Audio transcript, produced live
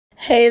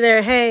Hey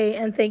there, hey,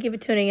 and thank you for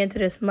tuning into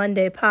this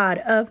Monday pod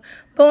of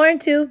Born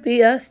to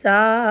Be a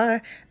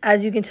Star.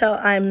 As you can tell,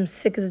 I'm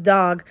sick as a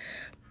dog,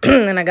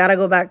 and I gotta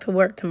go back to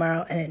work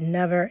tomorrow, and it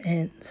never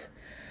ends.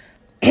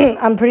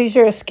 I'm pretty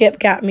sure Skip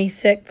got me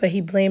sick, but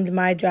he blamed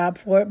my job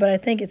for it, but I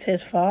think it's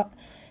his fault.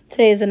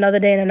 Today is another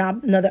day and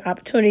another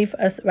opportunity for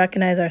us to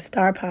recognize our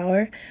star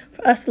power,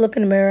 for us to look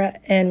in the mirror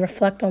and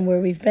reflect on where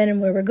we've been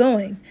and where we're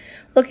going.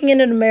 Looking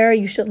into the mirror,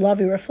 you should love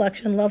your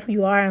reflection, love who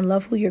you are, and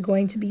love who you're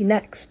going to be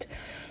next.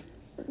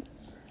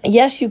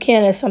 Yes, you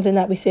can is something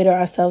that we say to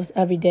ourselves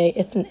every day.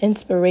 It's an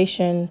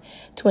inspiration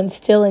to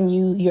instill in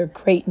you your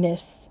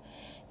greatness,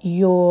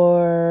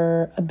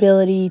 your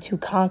ability to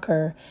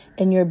conquer,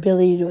 and your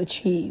ability to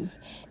achieve.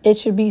 It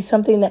should be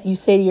something that you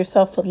say to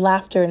yourself with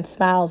laughter and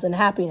smiles and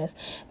happiness.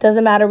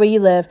 Doesn't matter where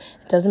you live.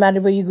 It doesn't matter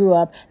where you grew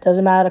up.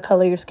 Doesn't matter the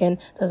color of your skin.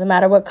 Doesn't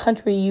matter what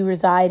country you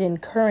reside in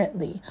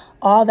currently.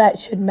 All that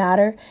should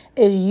matter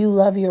is you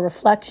love your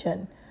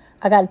reflection.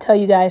 I got to tell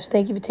you guys,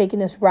 thank you for taking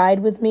this ride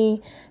with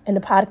me in the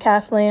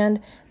podcast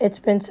land. It's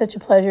been such a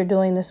pleasure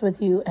doing this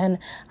with you, and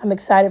I'm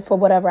excited for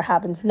whatever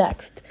happens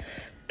next.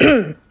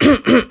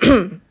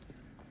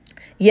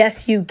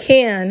 Yes, you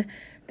can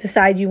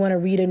decide you want to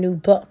read a new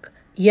book.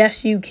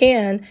 Yes, you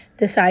can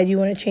decide you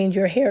want to change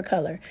your hair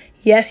color.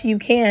 Yes, you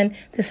can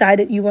decide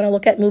that you want to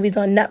look at movies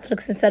on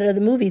Netflix instead of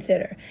the movie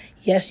theater.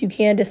 Yes, you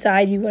can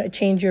decide you want to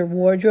change your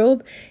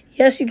wardrobe.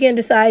 Yes, you can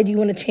decide you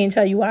want to change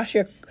how you wash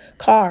your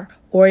car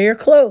or your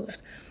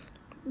clothes.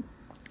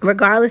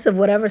 Regardless of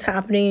whatever's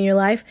happening in your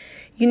life,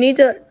 you need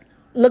to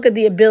look at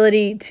the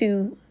ability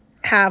to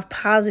have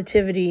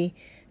positivity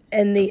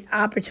and the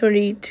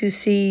opportunity to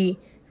see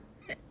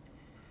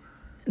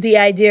the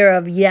idea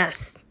of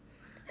yes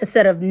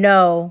instead of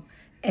no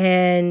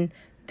and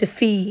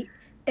defeat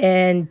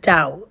and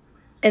doubt.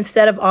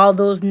 Instead of all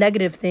those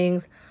negative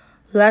things,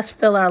 let's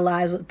fill our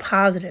lives with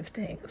positive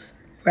things,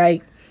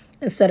 right?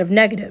 Instead of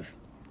negative.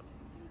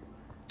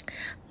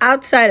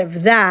 Outside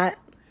of that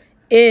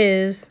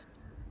is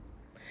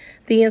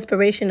the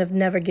inspiration of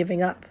never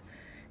giving up.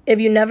 If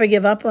you never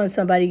give up on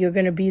somebody, you're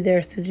going to be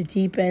there through the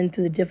deep end,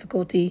 through the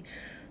difficulty,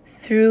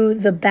 through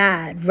the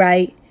bad,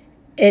 right?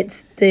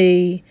 It's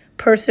the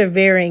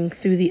persevering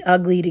through the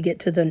ugly to get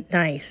to the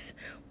nice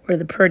or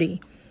the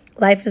pretty.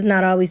 Life is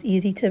not always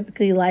easy.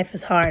 Typically, life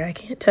is hard. I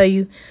can't tell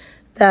you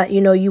that,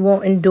 you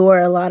won't endure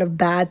a lot of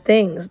bad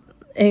things.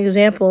 An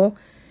example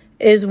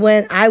is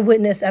when I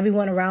witness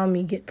everyone around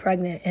me get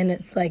pregnant, and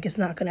it's like it's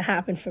not going to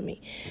happen for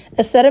me.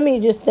 Instead of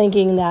me just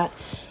thinking that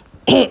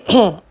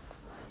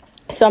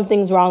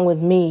something's wrong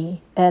with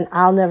me and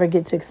I'll never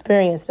get to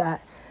experience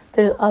that,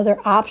 there's other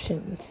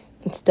options.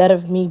 Instead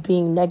of me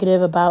being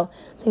negative about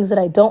things that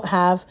I don't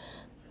have,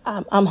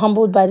 I'm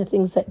humbled by the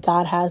things that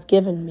God has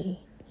given me,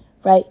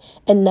 right?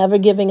 And never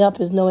giving up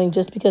is knowing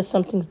just because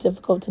something's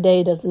difficult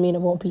today doesn't mean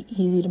it won't be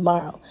easy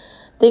tomorrow.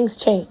 Things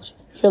change.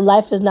 Your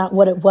life is not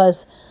what it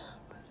was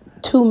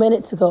 2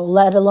 minutes ago,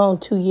 let alone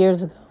 2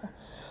 years ago.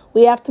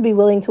 We have to be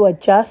willing to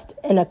adjust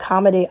and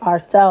accommodate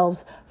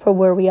ourselves for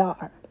where we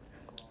are.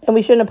 And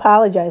we shouldn't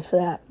apologize for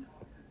that.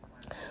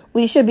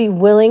 We should be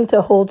willing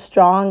to hold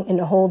strong and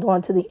to hold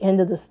on to the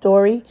end of the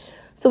story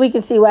so we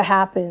can see what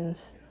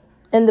happens.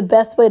 And the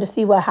best way to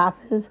see what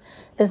happens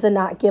is to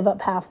not give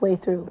up halfway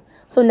through.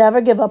 So never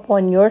give up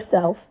on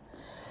yourself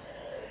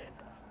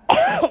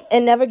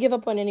and never give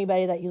up on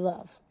anybody that you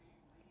love.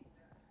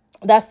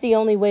 That's the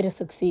only way to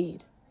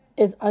succeed,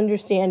 is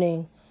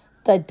understanding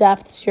the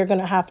depths you're going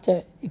to have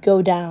to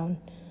go down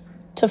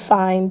to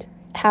find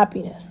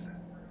happiness.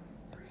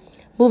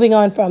 Moving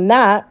on from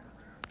that,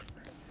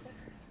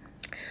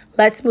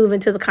 let's move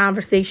into the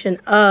conversation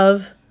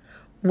of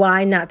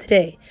why not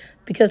today?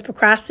 Because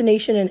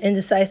procrastination and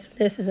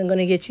indecisiveness isn't going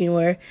to get you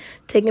anywhere.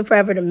 Taking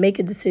forever to make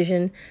a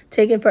decision,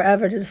 taking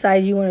forever to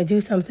decide you want to do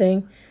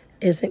something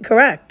isn't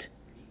correct,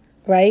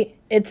 right?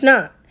 It's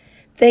not.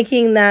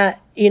 Thinking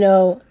that,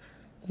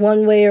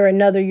 one way or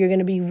another you're going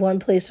to be one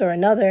place or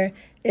another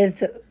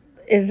is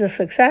a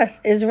success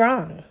is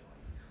wrong.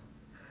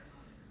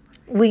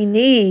 We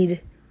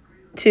need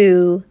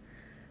to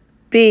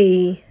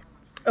be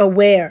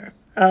aware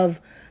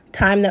of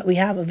time that we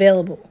have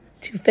available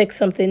to fix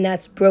something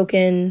that's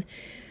broken,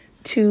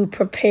 to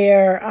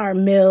prepare our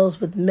meals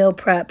with meal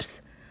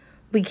preps.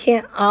 We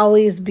can't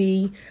always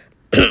be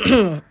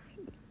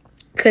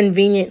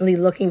conveniently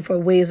looking for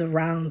ways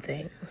around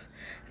things.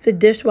 If the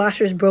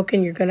dishwasher's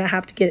broken, you're going to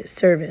have to get it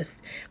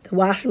serviced. If the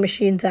washing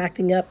machine's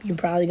acting up, you're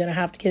probably going to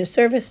have to get it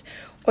serviced,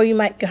 or you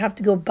might have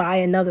to go buy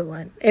another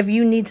one. If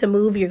you need to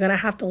move, you're going to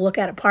have to look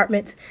at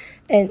apartments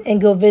and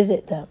go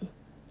visit them.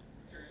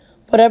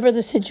 Whatever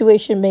the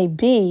situation may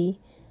be,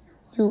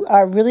 you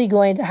are really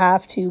going to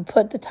have to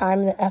put the time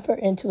and the effort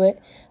into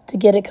it to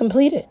get it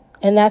completed.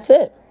 And that's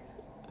it.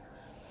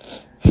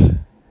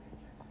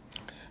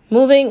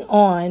 Moving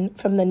on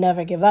from the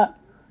never give up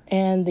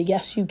and the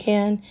yes you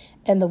can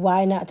and the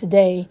why not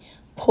today,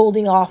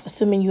 holding off,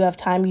 assuming you have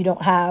time you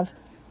don't have,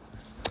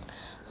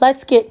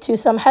 let's get to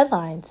some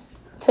headlines.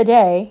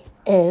 Today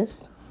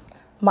is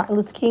Martin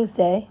Luther King's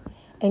Day,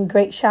 and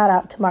great shout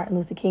out to Martin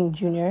Luther King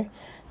Jr.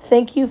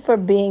 Thank you for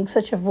being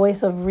such a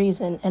voice of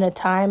reason in a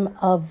time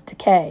of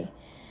decay,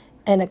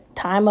 in a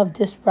time of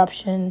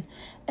disruption,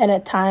 in a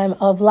time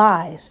of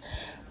lies.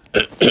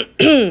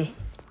 It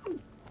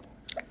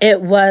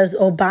was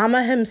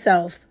Obama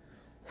himself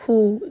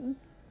who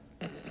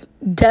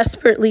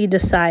desperately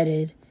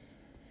decided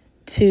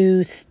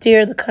to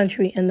steer the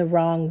country in the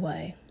wrong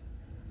way.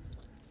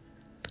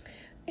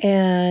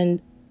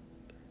 And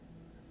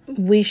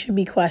we should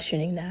be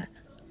questioning that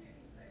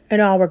in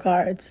all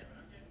regards.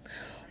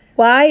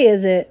 Why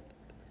is it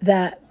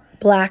that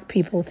black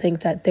people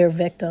think that they're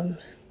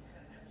victims?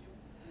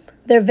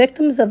 They're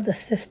victims of the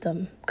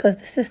system because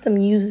the system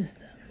uses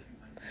them,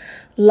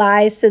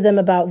 lies to them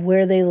about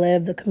where they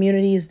live, the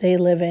communities they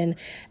live in,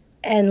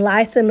 and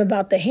lies to them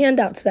about the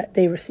handouts that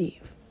they receive.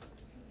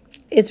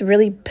 It's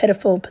really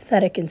pitiful,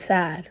 pathetic, and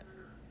sad.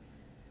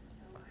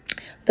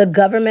 The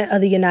government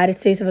of the United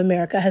States of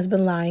America has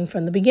been lying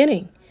from the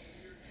beginning.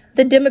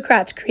 The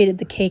Democrats created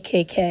the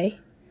KKK.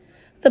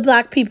 The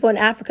black people in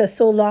Africa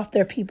sold off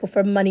their people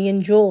for money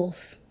and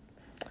jewels.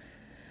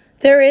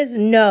 There is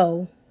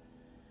no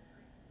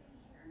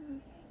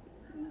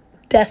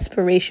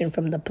desperation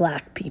from the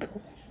black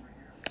people.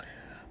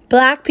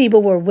 Black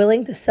people were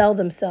willing to sell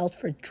themselves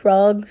for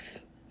drugs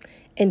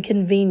in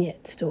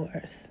convenience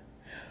stores,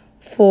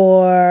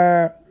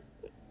 for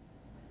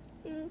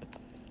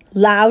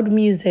loud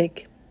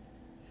music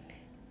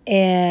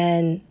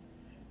and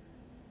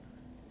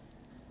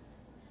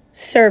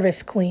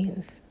service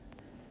queens.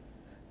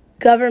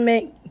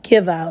 Government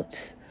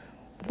giveouts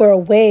were a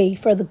way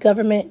for the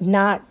government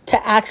not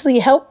to actually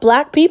help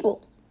black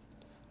people,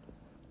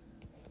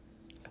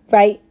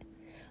 right?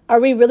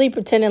 Are we really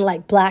pretending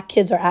like black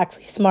kids are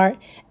actually smart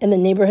in the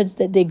neighborhoods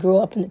that they grew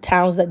up in, the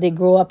towns that they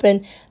grew up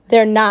in?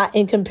 They're not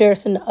in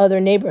comparison to other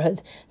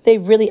neighborhoods. They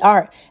really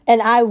are.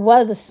 And I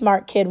was a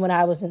smart kid when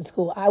I was in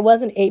school. I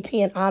was in AP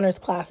and honors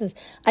classes.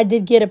 I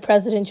did get a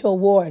presidential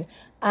award.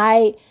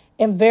 I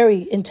am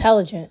very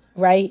intelligent,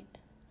 right?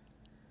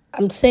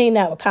 I'm saying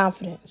that with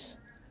confidence.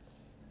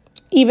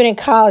 Even in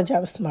college, I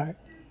was smart.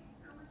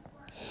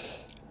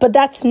 But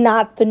that's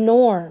not the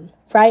norm,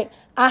 right?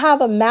 I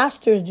have a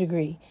master's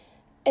degree.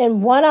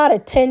 And 1 out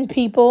of 10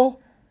 people,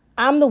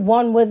 I'm the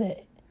one with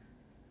it.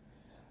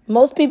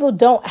 Most people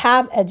don't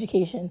have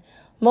education.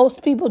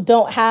 Most people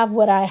don't have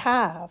what I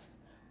have,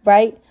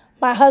 right?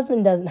 My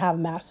husband doesn't have a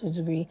master's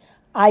degree.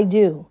 I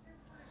do.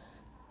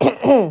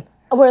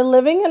 We're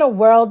living in a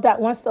world that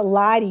wants to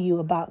lie to you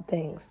about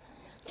things.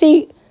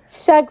 See,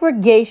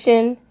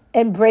 segregation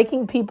and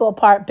breaking people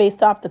apart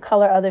based off the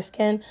color of their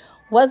skin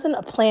wasn't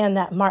a plan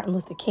that Martin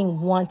Luther King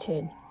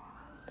wanted.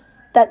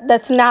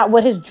 That's not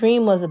what his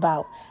dream was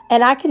about.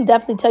 And I can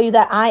definitely tell you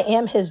that I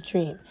am his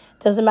dream.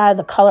 Doesn't matter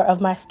the color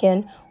of my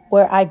skin,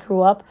 where I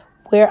grew up,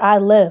 where I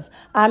live.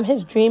 I'm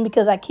his dream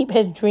because I keep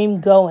his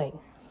dream going.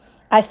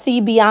 I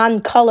see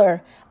beyond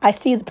color. I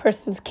see the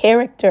person's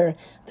character,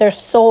 their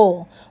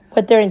soul,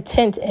 what their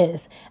intent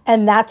is.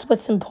 And that's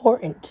what's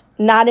important,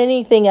 not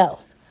anything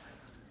else.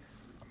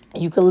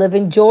 You could live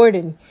in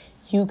Jordan.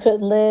 You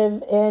could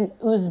live in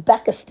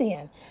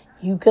Uzbekistan.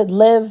 You could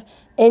live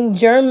in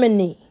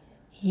Germany.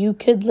 You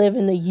could live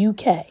in the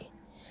UK.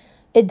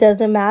 It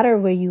doesn't matter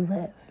where you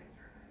live.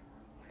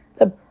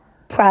 The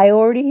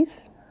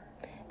priorities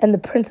and the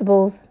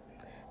principles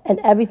and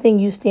everything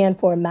you stand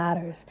for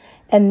matters.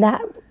 And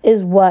that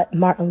is what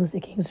Martin Luther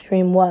King's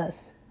dream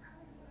was.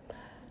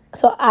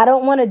 So I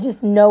don't want to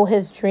just know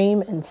his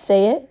dream and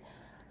say it.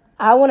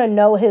 I want to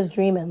know his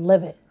dream and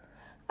live it.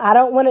 I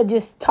don't want to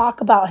just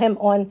talk about him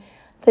on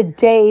the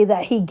day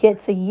that he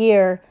gets a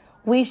year.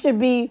 We should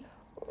be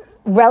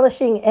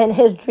relishing in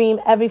his dream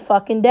every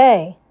fucking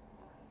day.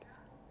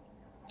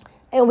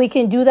 And we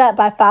can do that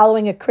by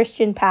following a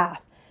Christian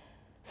path,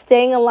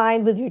 staying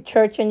aligned with your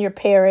church and your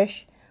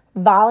parish,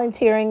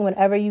 volunteering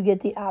whenever you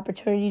get the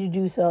opportunity to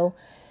do so,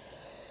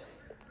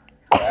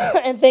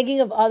 and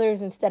thinking of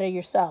others instead of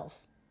yourself.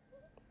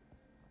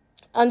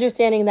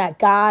 Understanding that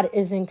God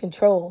is in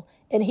control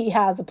and he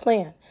has a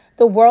plan.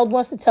 The world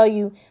wants to tell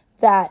you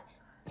that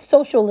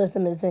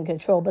socialism is in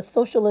control, but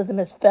socialism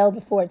has failed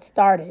before it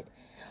started.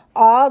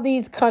 All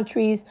these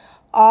countries,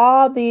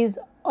 all these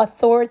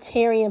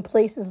authoritarian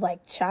places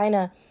like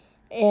China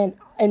and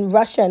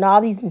Russia and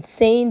all these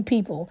insane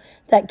people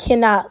that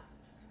cannot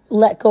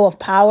let go of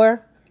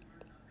power,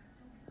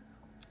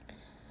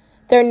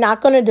 they're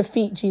not going to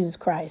defeat Jesus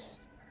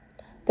Christ.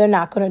 They're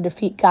not going to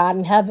defeat God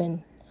in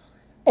heaven.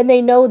 And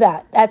they know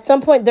that. At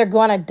some point, they're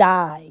going to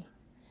die.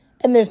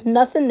 And there's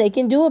nothing they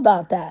can do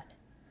about that.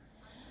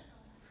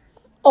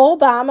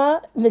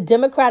 Obama, the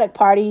Democratic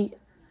Party,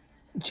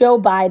 Joe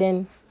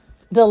Biden,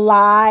 the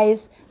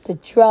lies, the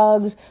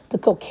drugs, the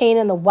cocaine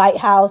in the White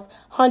House,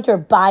 Hunter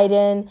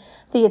Biden,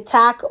 the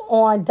attack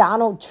on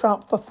Donald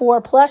Trump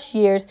for 4+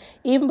 years,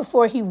 even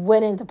before he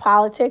went into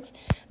politics,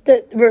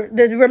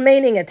 the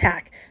remaining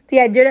attack.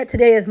 The idea that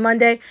today is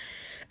Monday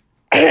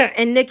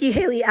and Nikki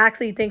Haley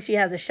actually thinks she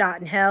has a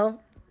shot in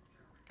hell.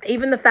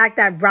 Even the fact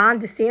that Ron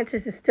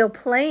DeSantis is still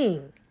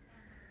playing.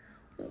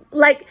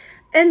 Like,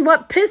 And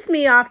what pissed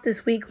me off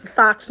this week with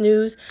Fox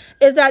News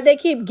is that they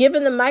keep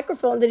giving the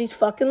microphone to these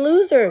fucking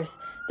losers.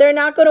 They're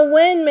not going to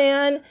win,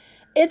 man.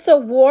 It's a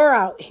war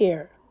out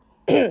here.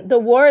 The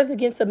war is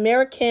against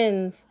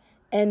Americans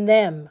and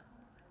them,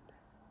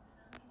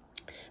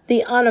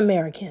 the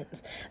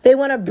un-Americans. They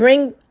want to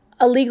bring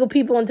illegal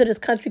people into this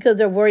country because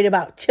they're worried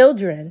about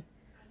children.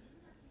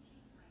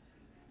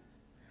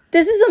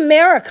 This is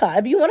America.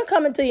 If you want to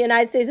come into the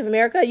United States of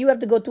America, you have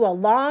to go through a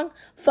long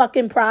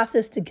fucking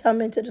process to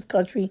come into this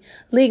country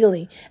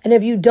legally. And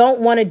if you don't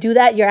want to do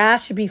that, your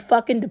ass should be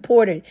fucking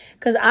deported.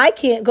 Because I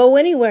can't go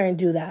anywhere and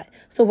do that.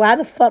 So why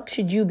the fuck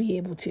should you be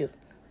able to?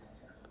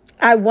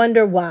 I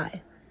wonder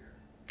why.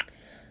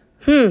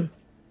 Joe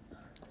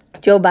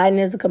Biden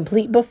is a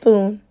complete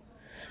buffoon.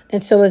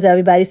 And so is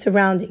everybody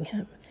surrounding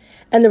him.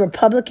 And the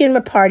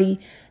Republican Party,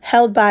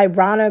 held by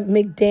Ronna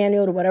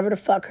McDaniel, or whatever the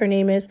fuck her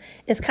name is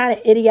kind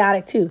of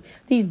idiotic too.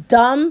 These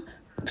dumb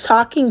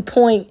talking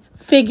point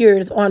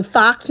figures on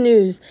Fox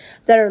News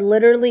that are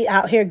literally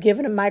out here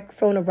giving a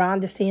microphone to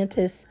Ron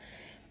DeSantis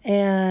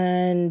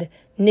and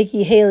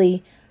Nikki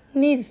Haley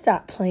need to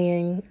stop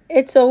playing.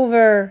 It's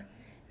over.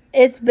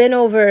 It's been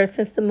over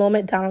since the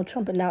moment Donald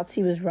Trump announced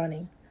he was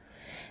running.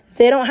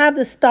 They don't have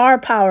the star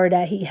power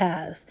that he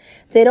has.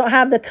 They don't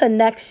have the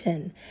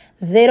connection.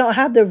 They don't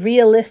have the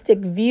realistic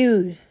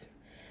views.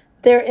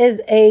 There is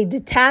a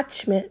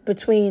detachment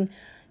between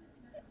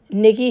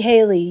Nikki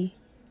Haley,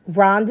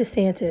 Ron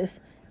DeSantis,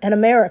 and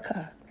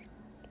America.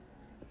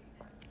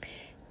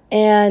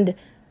 And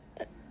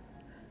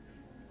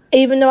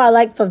even though I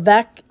like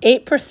Vivek,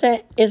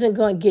 8% isn't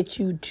going to get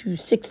you to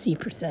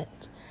 60%.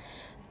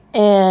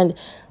 And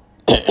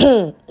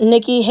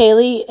Nikki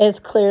Haley is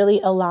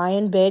clearly a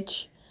lying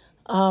bitch.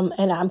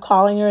 And I'm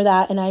calling her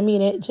that, and I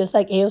mean it, just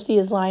like AOC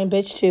is lying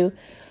bitch too.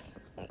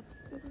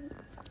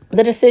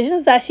 The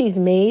decisions that she's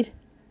made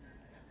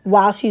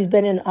while she's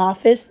been in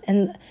office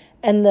and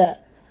the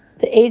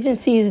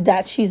agencies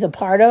that she's a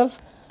part of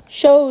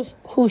shows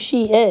who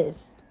she is,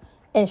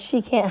 and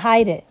she can't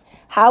hide it.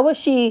 How was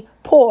she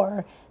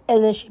poor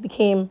and then she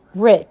became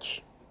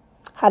rich?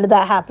 How did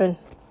that happen?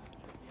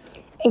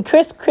 And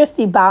Chris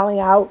Christie bowing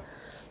out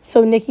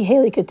so Nikki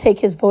Haley could take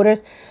his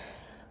voters.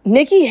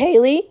 Nikki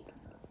Haley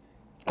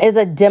is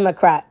a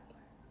Democrat.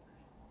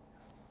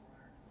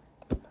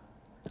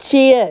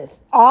 She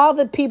is. All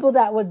the people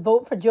that would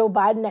vote for Joe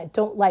Biden that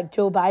don't like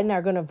Joe Biden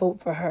are going to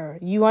vote for her.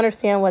 You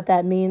understand what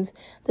that means?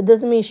 That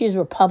doesn't mean she's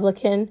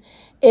Republican.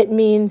 It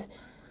means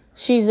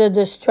she's a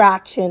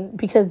distraction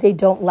because they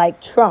don't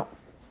like Trump.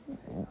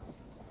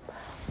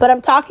 But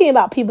I'm talking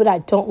about people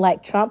that don't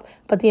like Trump,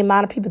 but the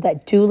amount of people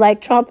that do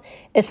like Trump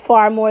is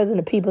far more than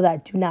the people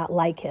that do not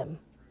like him.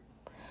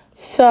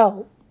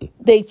 So,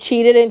 they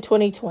cheated in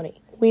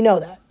 2020. We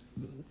know that.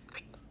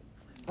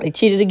 They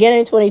cheated again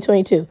in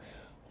 2022.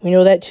 We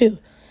know that too.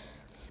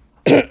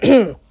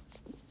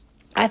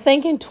 I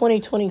think in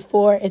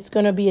 2024, it's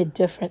going to be a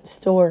different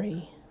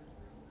story.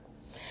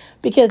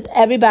 Because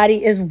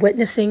everybody is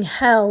witnessing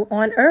hell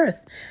on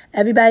earth.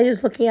 Everybody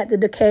is looking at the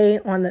decay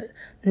in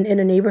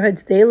the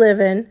neighborhoods they live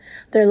in.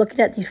 They're looking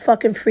at these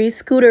fucking free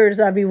scooters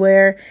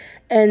everywhere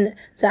and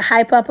the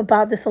hype up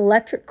about this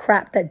electric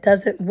crap that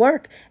doesn't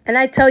work. And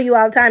I tell you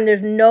all the time,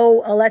 there's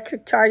no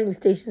electric charging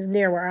stations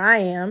near where I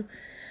am.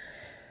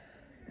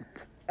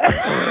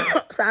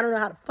 So I don't know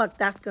how the fuck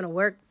that's going to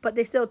work, but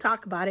they still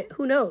talk about it.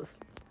 Who knows?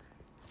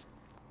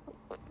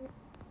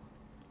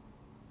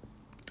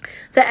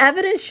 The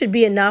evidence should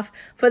be enough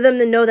for them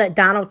to know that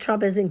Donald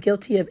Trump isn't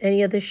guilty of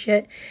any of this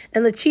shit.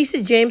 And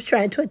Letitia James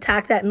trying to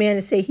attack that man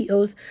and say he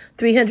owes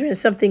 $300 and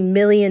something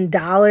million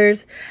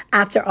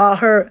after all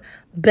her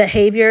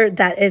behavior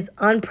that is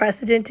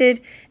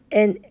unprecedented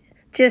and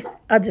just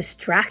a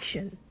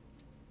distraction.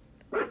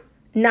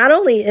 Not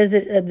only is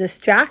it a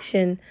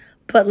distraction,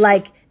 but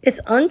it's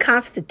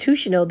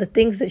unconstitutional, the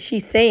things that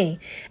she's saying.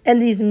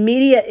 And these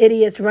media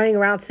idiots running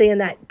around saying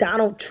that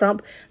Donald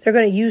Trump, they're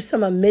going to use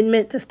some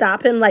amendment to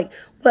stop him, like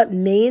what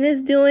Maine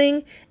is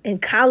doing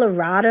and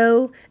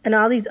Colorado and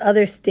all these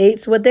other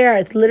states. What they are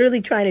is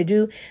literally trying to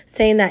do,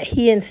 saying that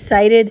he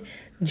incited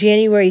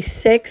January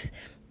 6th,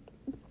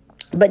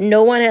 but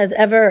no one has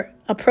ever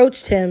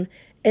approached him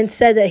and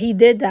said that he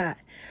did that.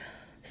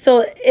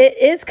 So it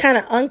is kind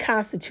of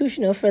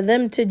unconstitutional for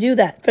them to do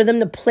that, for them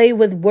to play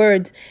with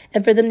words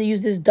and for them to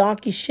use this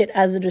donkey shit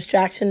as a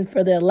distraction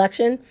for the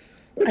election.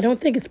 I don't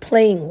think it's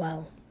playing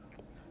well.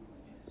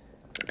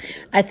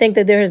 I think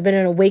that there has been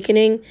an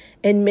awakening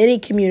in many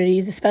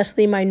communities,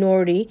 especially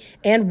minority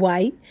and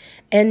white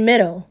and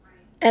middle.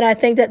 And I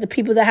think that the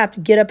people that have to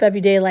get up every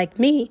day like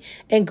me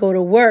and go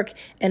to work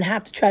and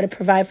have to try to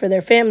provide for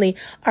their family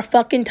are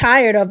fucking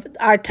tired of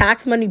our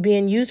tax money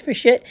being used for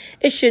shit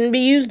it shouldn't be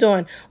used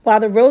on while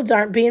the roads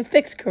aren't being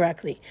fixed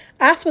correctly.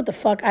 That's what the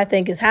fuck I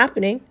think is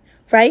happening,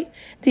 right?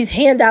 These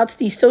handouts,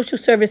 these social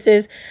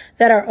services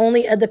that are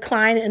only a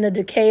decline and a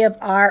decay of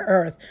our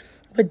earth.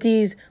 With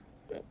these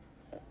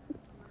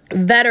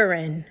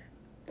veteran,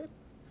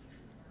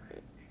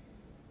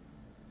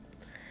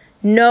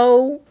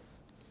 no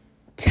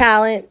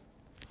talent,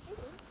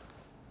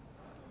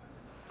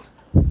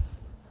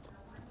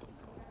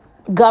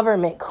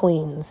 government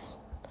queens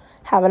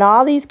having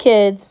all these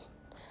kids,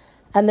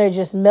 and they're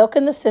just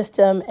milking the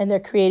system, and they're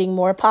creating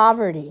more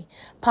poverty.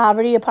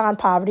 Poverty upon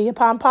poverty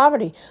upon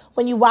poverty.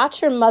 When you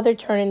watch your mother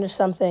turn into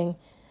something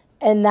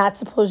and that's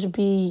supposed to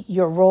be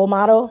your role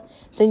model,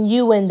 then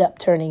you end up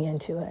turning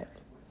into it.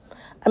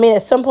 I mean,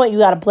 at some point you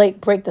got to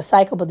break the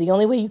cycle, but the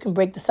only way you can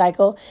break the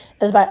cycle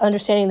is by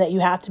understanding that you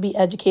have to be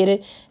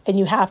educated and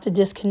you have to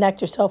disconnect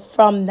yourself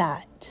from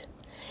that.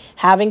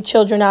 Having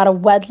children out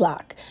of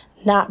wedlock,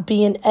 not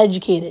being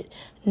educated,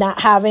 not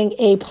having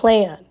a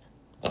plan,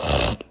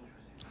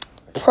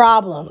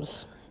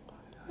 problems,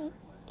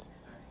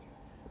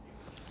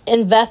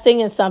 investing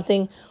in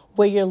something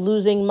where you're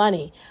losing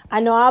money. I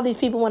know all these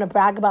people want to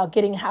brag about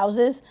getting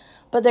houses,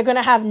 but they're going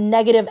to have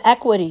negative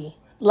equity.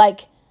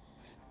 Like,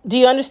 do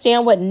you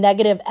understand what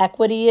negative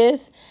equity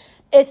is?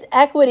 It's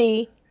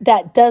equity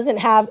that doesn't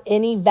have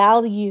any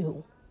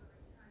value.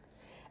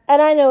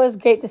 And I know it's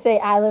great to say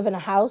I live in a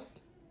house,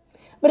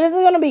 but is it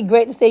going to be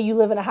great to say you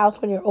live in a house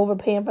when you're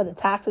overpaying for the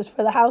taxes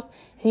for the house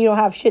and you don't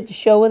have shit to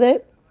show with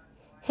it?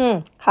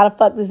 How the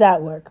fuck does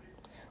that work?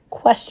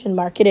 Question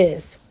mark it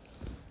is.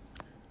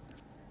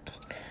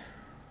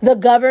 The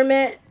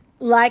government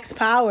likes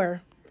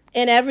power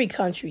in every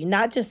country,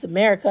 not just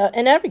America,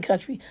 in every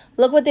country.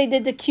 Look what they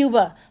did to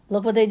Cuba.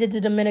 Look what they did to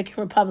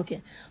Dominican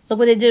Republic. Look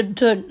what they did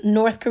to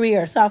North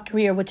Korea or South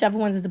Korea, whichever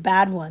one is the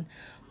bad one.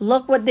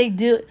 Look what they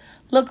do.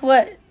 Look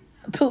what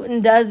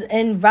Putin does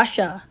in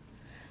Russia.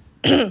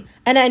 And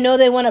I know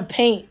they want to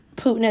paint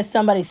Putin as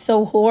somebody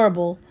so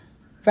horrible,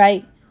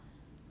 right?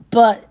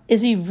 But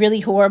is he really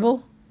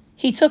horrible?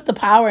 He took the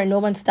power and no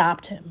one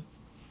stopped him.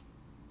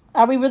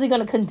 Are we really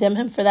going to condemn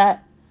him for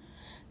that?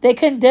 They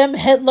condemn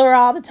Hitler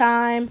all the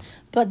time,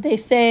 but they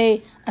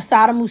say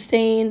Saddam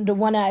Hussein, the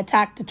one that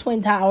attacked the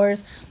Twin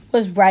Towers,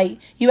 was right.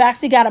 You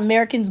actually got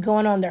Americans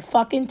going on their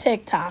fucking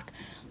TikTok,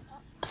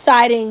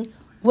 siding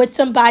with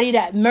somebody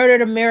that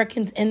murdered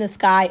Americans in the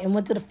sky and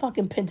went to the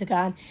fucking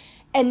Pentagon,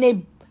 and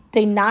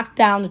they knocked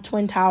down the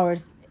Twin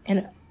Towers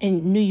in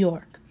New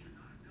York.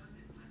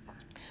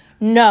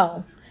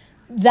 No,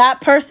 that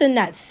person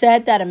that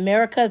said that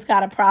America's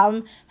got a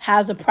problem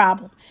has a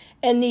problem.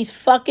 And these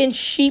fucking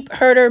sheep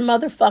herder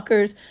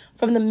motherfuckers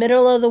from the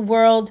middle of the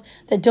world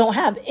that don't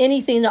have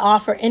anything to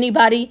offer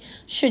anybody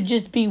should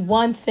just be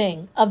one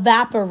thing,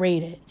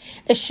 evaporated.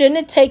 It shouldn't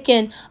have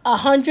taken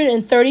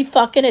 130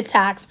 fucking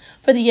attacks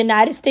for the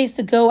United States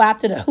to go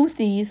after the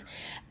Houthis.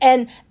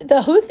 And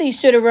the Houthis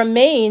should have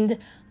remained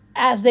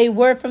as they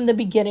were from the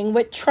beginning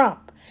with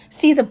Trump.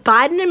 See, the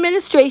Biden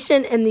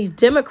administration and these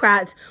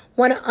Democrats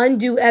want to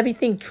undo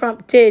everything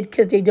Trump did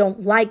because they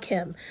don't like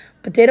him.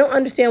 But they don't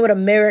understand what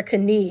America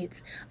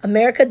needs.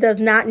 America does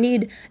not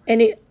need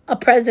a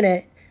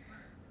president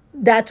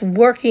that's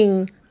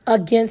working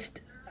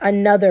against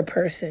another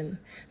person.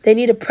 They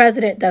need a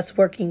president that's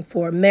working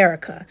for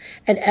America.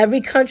 And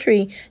every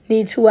country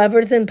needs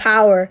whoever's in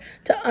power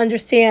to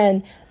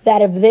understand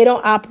that if they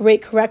don't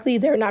operate correctly,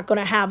 they're not going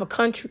to have a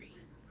country.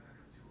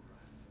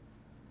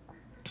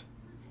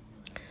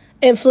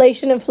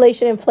 Inflation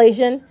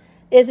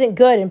isn't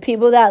good. And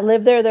people that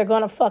live there, they're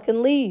going to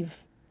fucking leave.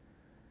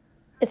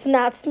 It's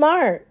not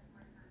smart.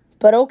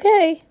 But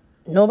okay.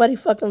 Nobody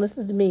fucking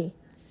listens to me.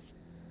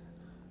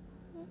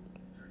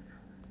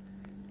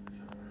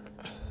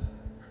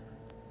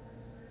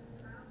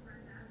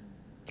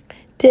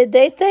 Did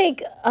they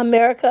think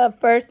America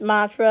First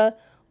mantra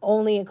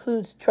only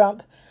includes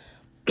Trump?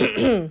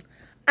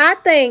 I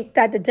think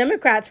that the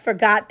Democrats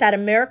forgot that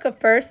America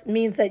First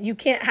means that you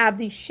can't have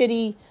these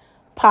shitty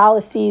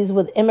policies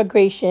with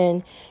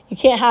immigration. You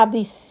can't have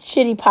these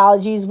shitty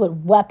policies with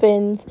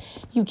weapons.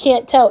 You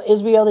can't tell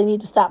Israel they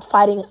need to stop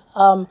fighting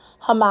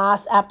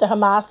Hamas after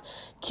Hamas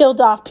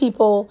killed off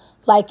people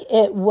like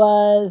it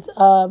was,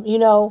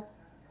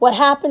 what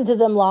happened to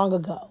them long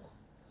ago.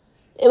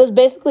 It was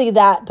basically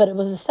that, but it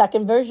was the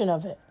second version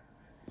of it.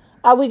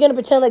 Are we going to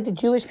pretend like the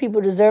Jewish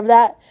people deserve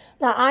that?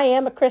 Now, I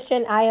am a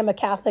Christian. I am a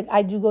Catholic.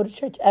 I do go to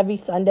church every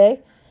Sunday,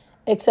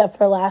 except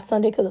for last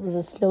Sunday because it was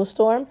a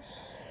snowstorm.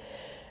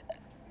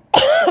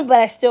 But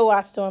I still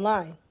watched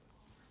online.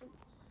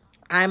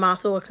 I'm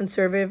also a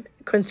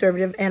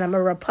conservative, and I'm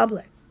a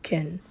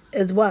Republican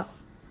as well.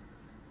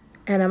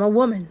 And I'm a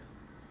woman.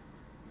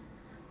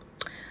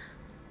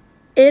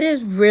 It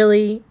is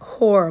really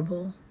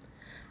horrible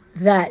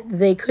that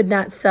they could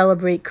not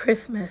celebrate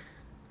Christmas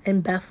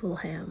in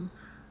Bethlehem,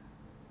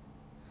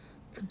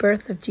 the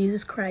birth of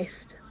Jesus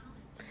Christ.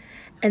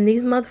 And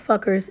these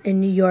motherfuckers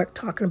in New York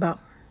talking about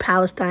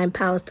Palestine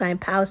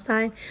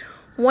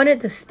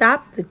wanted to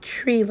stop the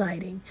tree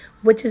lighting,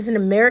 which is an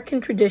American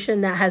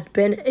tradition that has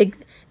been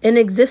in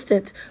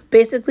existence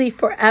basically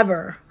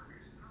forever.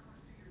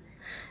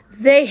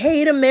 They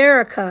hate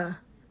America.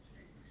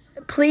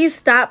 Please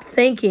stop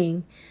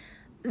thinking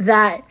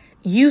that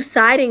you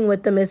siding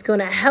with them is going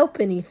to help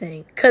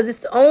anything, because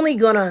it's only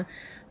going to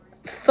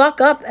fuck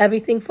up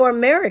everything for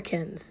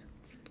Americans.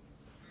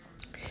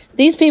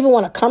 These people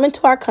want to come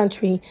into our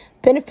country,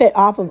 benefit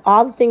off of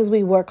all the things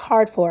we work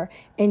hard for,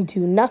 and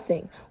do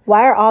nothing.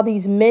 Why are all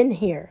these men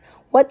here?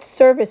 What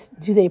service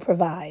do they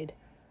provide?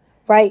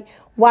 right?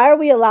 Why are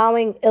we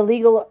allowing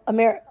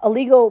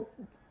illegal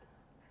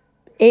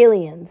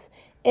aliens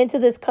into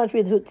this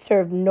country who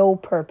serve no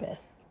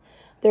purpose?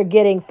 They're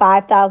getting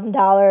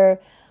 $5,000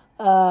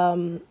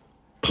 um,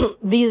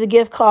 Visa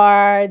gift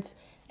cards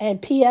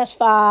and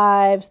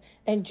PS5s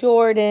and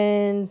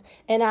Jordans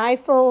and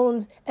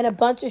iPhones and a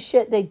bunch of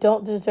shit they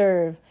don't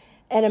deserve.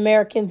 And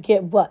Americans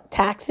get what?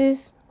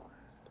 Taxes?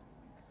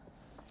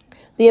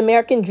 The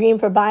American dream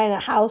for buying a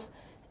house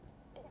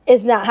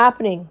is not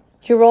happening.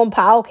 Jerome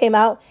Powell came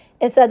out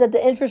and said that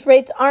the interest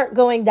rates aren't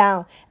going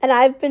down. And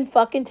I've been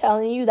fucking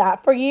telling you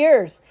that for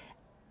years.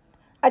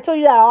 I told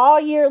you that all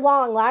year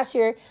long last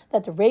year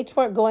that the rates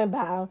weren't going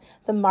down.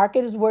 The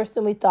market is worse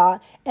than we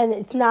thought, and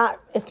it's not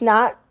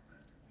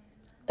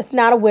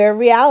aware of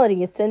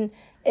reality.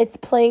 It's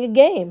playing a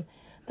game.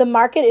 The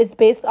market is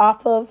based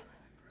off of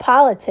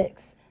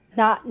politics,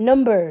 not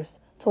numbers.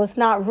 So it's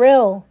not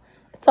real.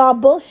 It's all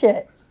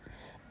bullshit.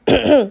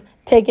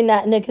 Taking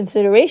that into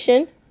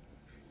consideration,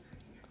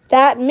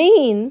 that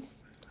means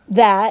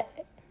that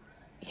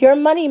your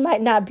money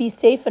might not be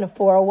safe in a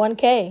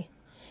 401k.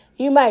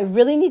 You might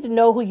really need to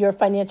know who your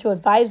financial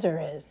advisor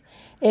is.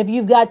 If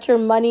you've got your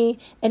money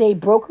in a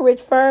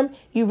brokerage firm,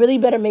 you really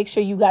better make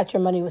sure you got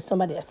your money with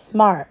somebody that's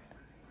smart.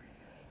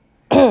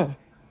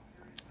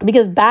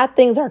 Because bad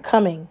things are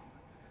coming.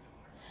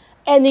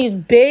 And these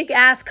big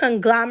ass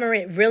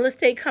conglomerate real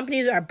estate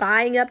companies are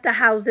buying up the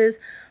houses,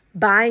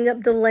 buying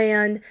up the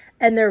land,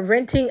 and they're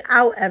renting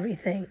out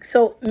everything.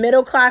 So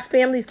middle class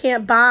families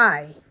can't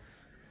buy.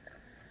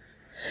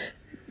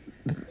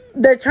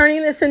 They're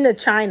turning this into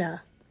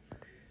China.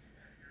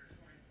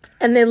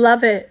 And they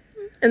love it.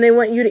 And they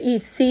want you to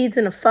eat seeds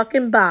in a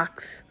fucking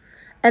box.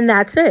 And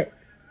that's it.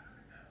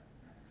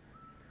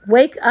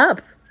 Wake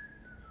up.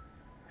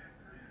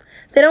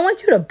 They don't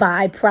want you to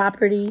buy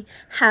property,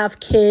 have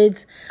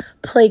kids,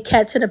 play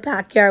catch in the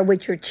backyard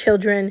with your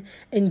children,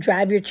 and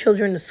drive your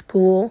children to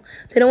school.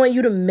 They don't want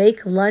you to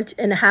make lunch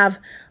and have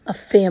a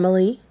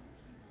family.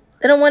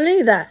 They don't want any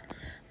of that.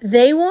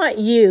 They want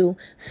you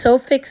so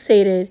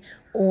fixated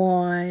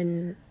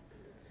on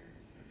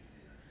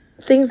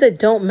things that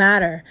don't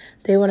matter.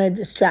 They want to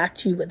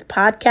distract you with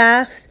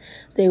podcasts.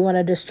 They want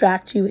to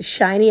distract you with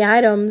shiny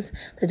items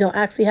that don't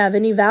actually have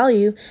any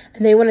value.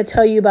 And they want to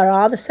tell you about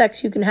all the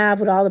sex you can have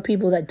with all the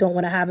people that don't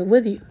want to have it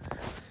with you.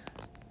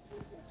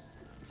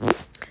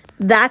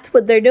 That's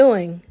what they're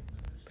doing.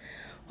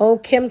 Oh,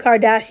 Kim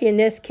Kardashian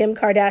this, Kim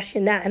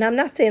Kardashian that. And I'm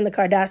not saying the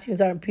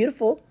Kardashians aren't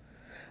beautiful,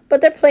 but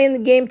they're playing the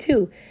game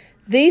too.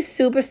 These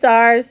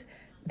superstars,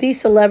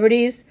 these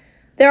celebrities,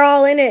 they're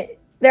all in it.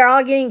 They're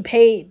all getting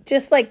paid.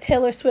 Just like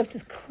Taylor Swift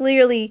is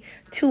clearly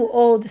too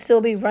old to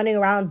still be running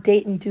around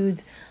dating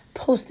dudes,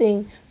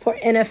 posting for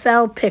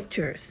NFL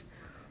pictures.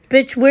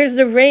 Bitch, where's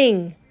the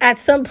ring? At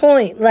some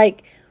point,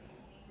 like,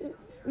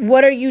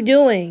 what are you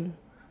doing?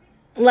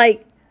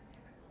 Like,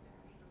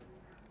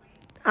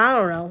 I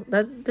don't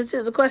know. This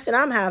is a question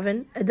I'm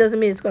having. It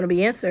doesn't mean it's going to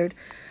be answered.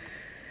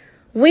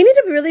 We need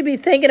to really be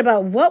thinking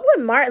about what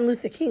would Martin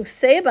Luther King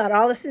say about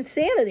all this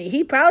insanity.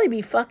 He'd probably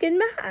be fucking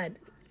mad.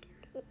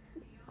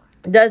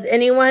 Does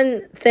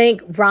anyone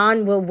think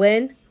Ron will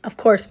win? Of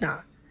course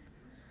not.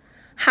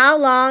 How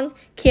long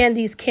can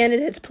these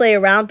candidates play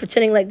around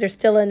pretending like they're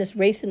still in this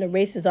race and the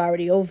race is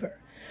already over?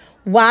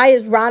 Why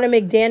is Ronna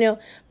McDaniel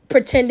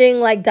pretending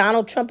like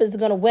Donald Trump is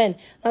going to win?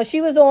 Now,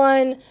 she was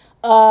on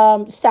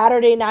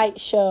Saturday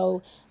Night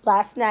Show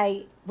last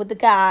night with the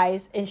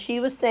guys, and she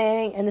was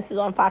saying, and this is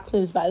on Fox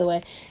News, by the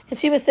way, and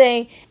she was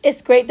saying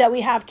it's great that we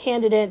have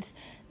candidates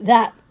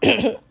that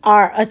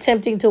are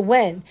attempting to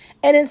win.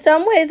 And in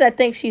some ways, I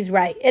think she's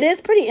right. It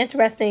is pretty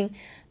interesting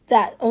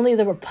that only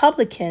the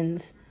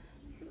Republicans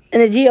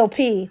and the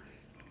GOP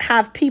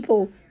have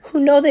people who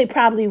know they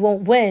probably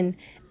won't win,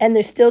 and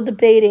they're still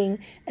debating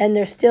and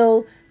they're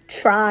still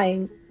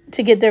trying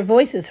to get their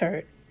voices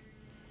heard.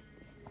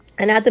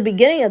 And at the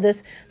beginning of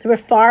this, there were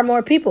far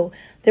more people.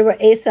 There were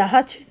Asa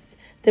Hutchins.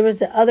 There was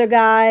the other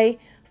guy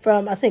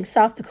from, I think,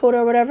 South Dakota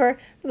or whatever.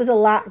 There was a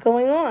lot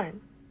going on.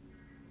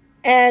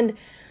 And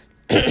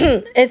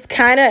it's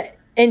kind of,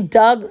 and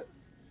Doug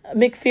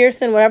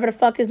McPherson, whatever the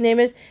fuck his name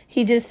is,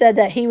 he just said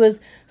that he was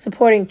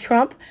supporting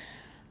Trump.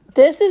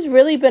 This has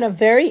really been a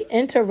very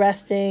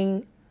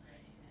interesting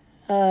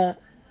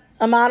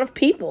amount of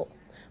people.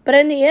 But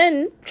in the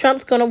end,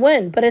 Trump's going to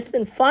win. But it's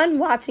been fun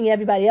watching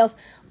everybody else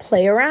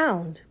play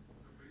around.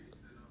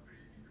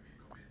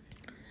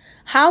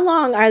 How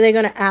long are they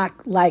going to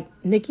act like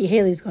Nikki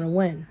Haley's going to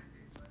win?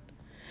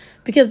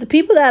 Because the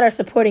people that are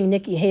supporting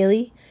Nikki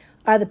Haley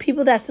are the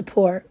people that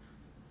support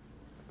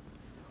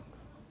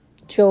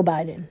Joe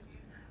Biden.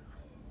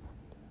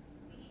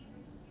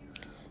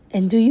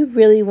 And do you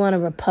really want a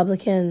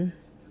Republican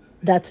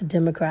that's a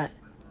Democrat?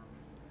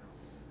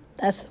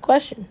 That's the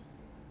question.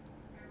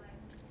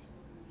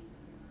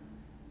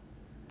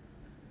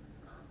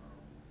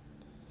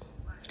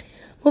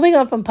 Moving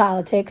on from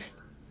politics,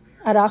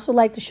 I'd also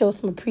like to show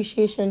some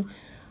appreciation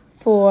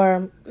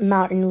for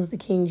Martin Luther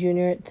King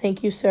Jr.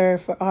 Thank you, sir,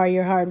 for all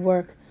your hard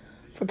work,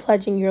 for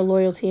pledging your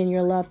loyalty and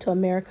your love to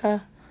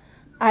America.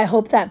 I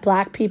hope that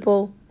black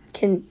people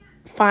can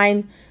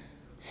find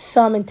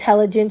some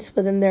intelligence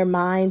within their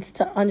minds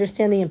to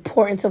understand the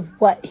importance of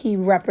what he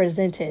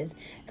represented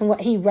and what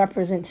he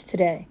represents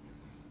today.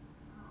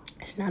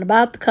 It's not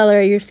about the color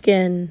of your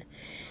skin.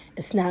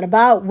 It's not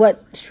about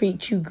what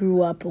street you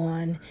grew up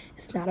on.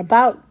 It's not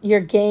about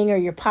your gang or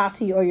your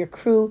posse or your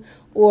crew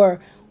or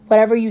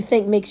whatever you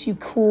think makes you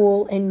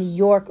cool in New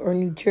York or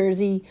New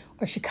Jersey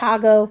or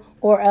Chicago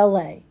or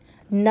LA.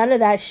 None of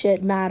that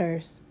shit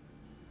matters.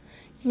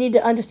 You need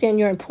to understand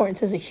your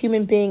importance as a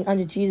human being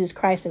under Jesus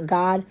Christ and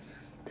God.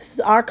 This is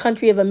our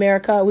country of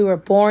America. We were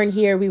born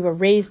here. We were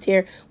raised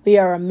here. We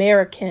are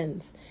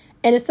Americans.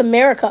 And it's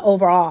America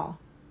overall.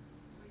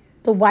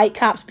 The white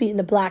cops beating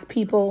the black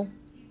people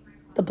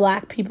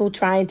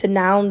trying to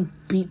now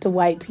beat the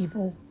white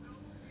people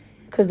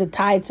because the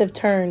tides have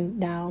turned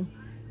now.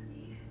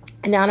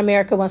 And now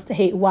America wants to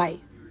hate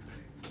white.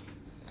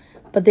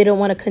 But they don't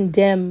want to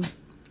condemn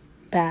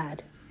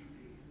bad.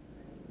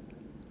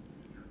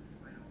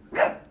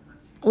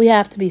 We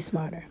have to be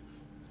smarter.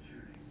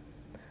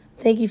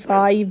 Thank you for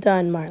all you've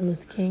done, Martin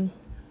Luther King.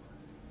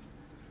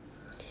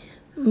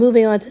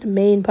 Moving on to the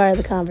main part of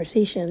the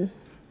conversation.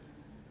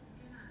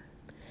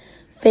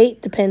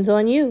 Fate depends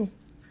on you.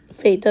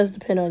 Fate does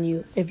depend on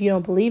you. If you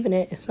don't believe in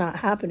it, it's not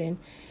happening.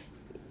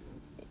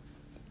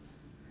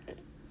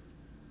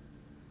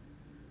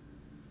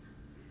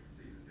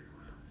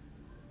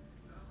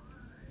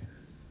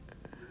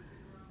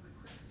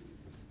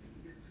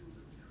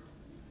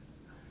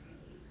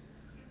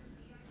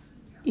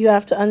 You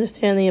have to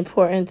understand the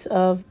importance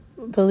of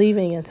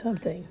believing in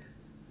something.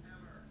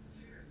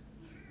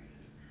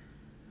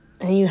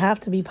 And you have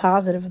to be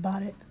positive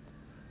about it.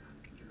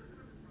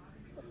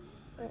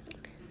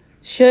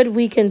 Should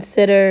we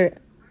consider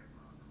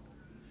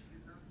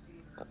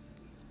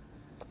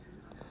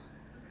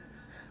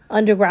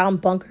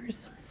underground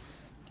bunkers?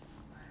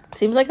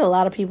 Seems like a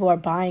lot of people are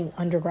buying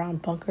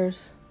underground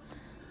bunkers.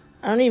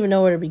 I don't even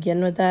know where to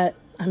begin with that.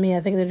 I mean,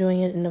 I think they're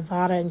doing it in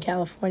Nevada and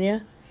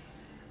California.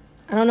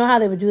 I don't know how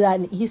they would do that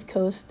in the East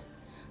Coast.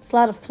 It's a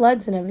lot of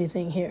floods and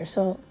everything here.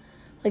 So,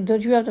 like,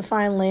 don't you have to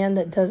find land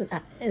that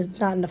is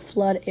not in the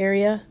flood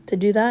area to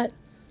do that?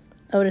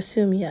 I would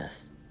assume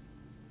yes.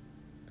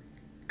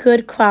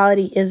 Good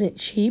quality isn't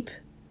cheap.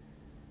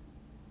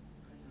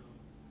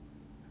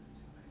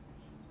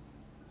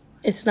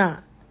 It's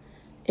not.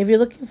 If you're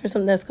looking for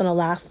something that's going to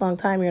last a long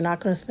time, you're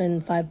not going to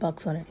spend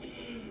 $5 on it.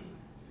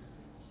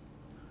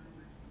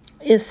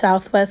 Is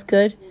Southwest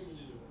good?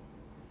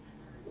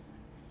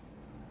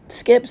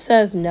 Skip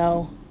says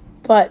no,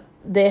 but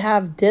they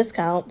have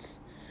discounts.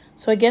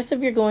 So I guess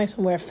if you're going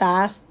somewhere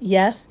fast,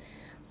 yes.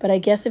 But I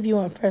guess if you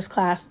want first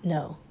class,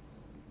 no.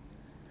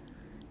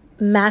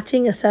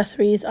 Matching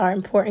accessories are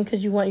important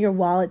because you want your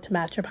wallet to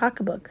match your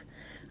pocketbook.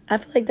 I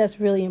feel like that's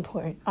really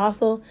important.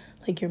 Also,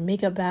 like your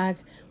makeup bag,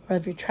 or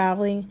if you're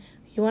traveling,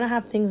 you want to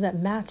have things that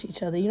match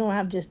each other. You don't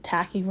have just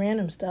tacky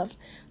random stuff.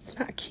 It's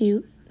not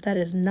cute. That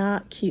is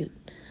not cute.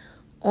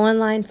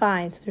 Online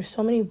finds. There's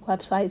so many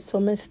websites, so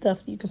much stuff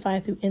that you can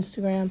find through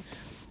Instagram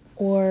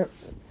or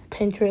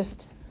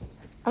Pinterest.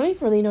 I don't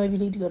even really know if you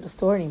need to go to the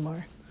store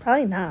anymore.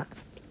 Probably not.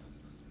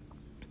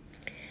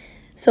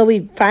 So we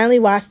finally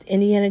watched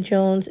Indiana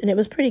Jones, and it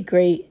was pretty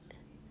great.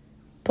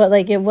 But,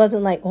 like, it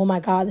wasn't like, oh, my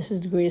God, this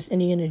is the greatest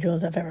Indiana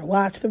Jones I've ever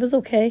watched. But it was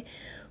okay.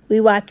 We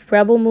watched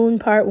Rebel Moon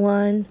Part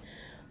 1.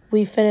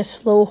 We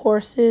finished Slow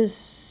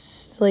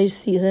Horses, the latest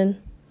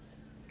season.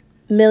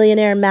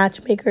 Millionaire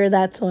Matchmaker,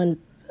 that's on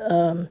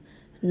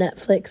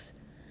Netflix.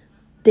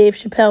 Dave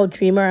Chappelle,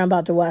 Dreamer, I'm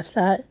about to watch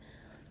that.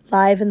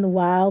 Live in the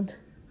Wild.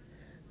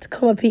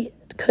 Tacoma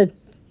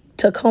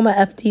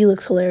FD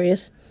looks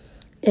hilarious.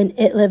 And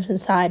It Lives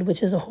Inside,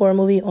 which is a horror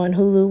movie on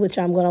Hulu, which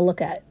I'm going to look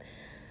at.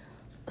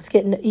 Let's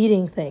get into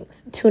eating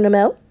things. Tuna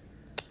melt.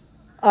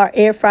 Are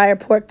air fryer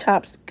pork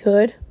chops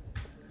good?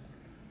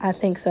 I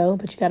think so,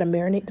 but you got to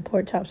marinate the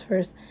pork chops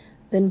first,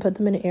 then put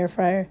them in the air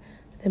fryer,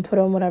 then put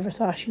on whatever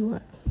sauce you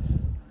want.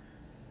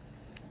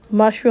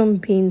 Mushroom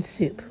bean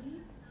soup.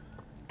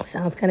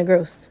 Sounds kind of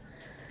gross.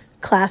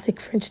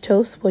 Classic French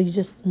toast. Well, you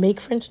just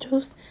make French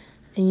toast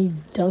and you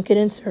dunk it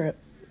in syrup,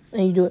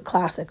 and you do it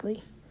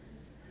classically.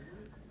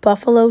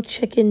 Buffalo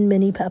chicken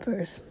mini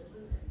peppers.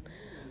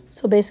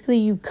 So basically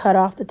you cut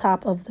off the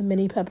top of the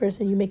mini peppers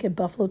and you make a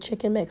buffalo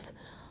chicken mix.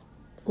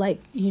 Like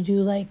you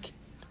do like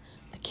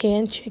the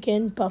canned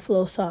chicken,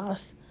 buffalo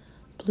sauce,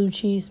 blue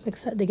cheese,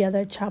 mix that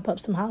together, chop up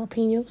some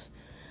jalapenos,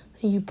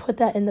 and you put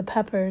that in the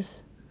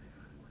peppers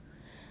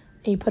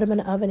and you put them in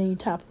the oven and you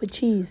top it with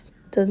cheese.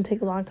 It doesn't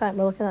take a long time.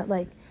 We're looking at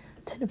like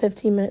 10 to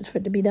 15 minutes for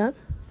it to be done.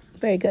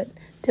 Very good.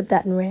 Dip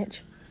that in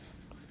ranch.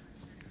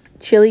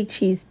 Chili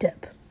cheese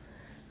dip.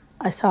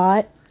 I saw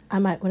it. I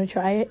might want to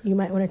try it. You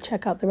might want to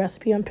check out the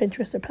recipe on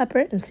Pinterest or Pepper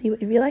it and see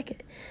if you like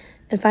it.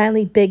 And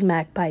finally, Big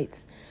Mac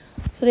bites.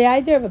 So the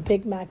idea of a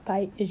Big Mac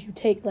bite is you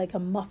take like a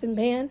muffin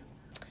pan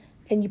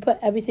and you put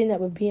everything that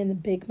would be in the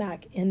Big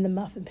Mac in the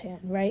muffin pan,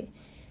 right?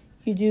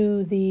 You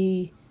do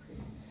the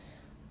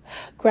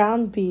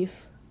ground beef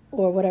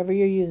or whatever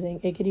you're using.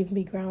 It could even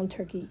be ground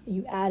turkey.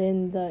 You add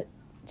in the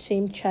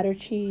same cheddar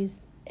cheese,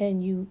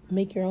 and you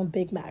make your own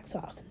Big Mac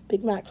sauce.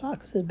 Big Mac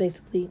sauce is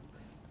basically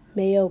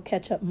mayo,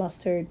 ketchup,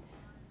 mustard,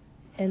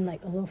 and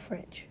like a little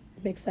French.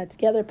 Mix that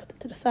together, put it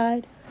to the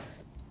side.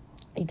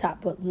 You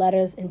top with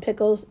lettuce and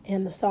pickles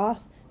and the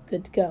sauce.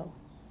 Good to go.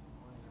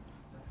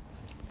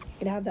 You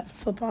can have that for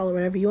football or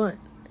whatever you want.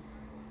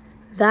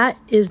 That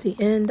is the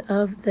end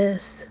of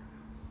this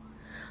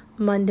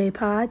Monday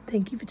pod.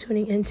 Thank you for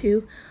tuning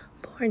into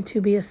Born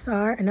to Be a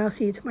Star, and I'll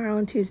see you tomorrow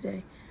on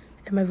Tuesday.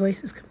 And my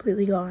voice is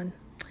completely gone.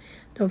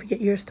 Don't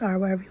forget you're a star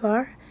wherever you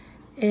are,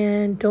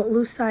 and don't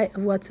lose sight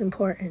of what's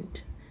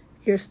important.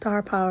 Your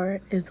star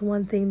power is the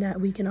one thing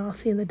that we can all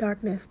see in the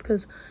darkness,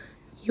 because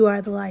you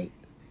are the light,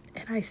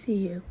 and I see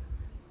you.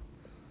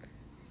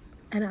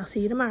 And I'll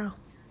see you tomorrow.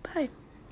 Bye.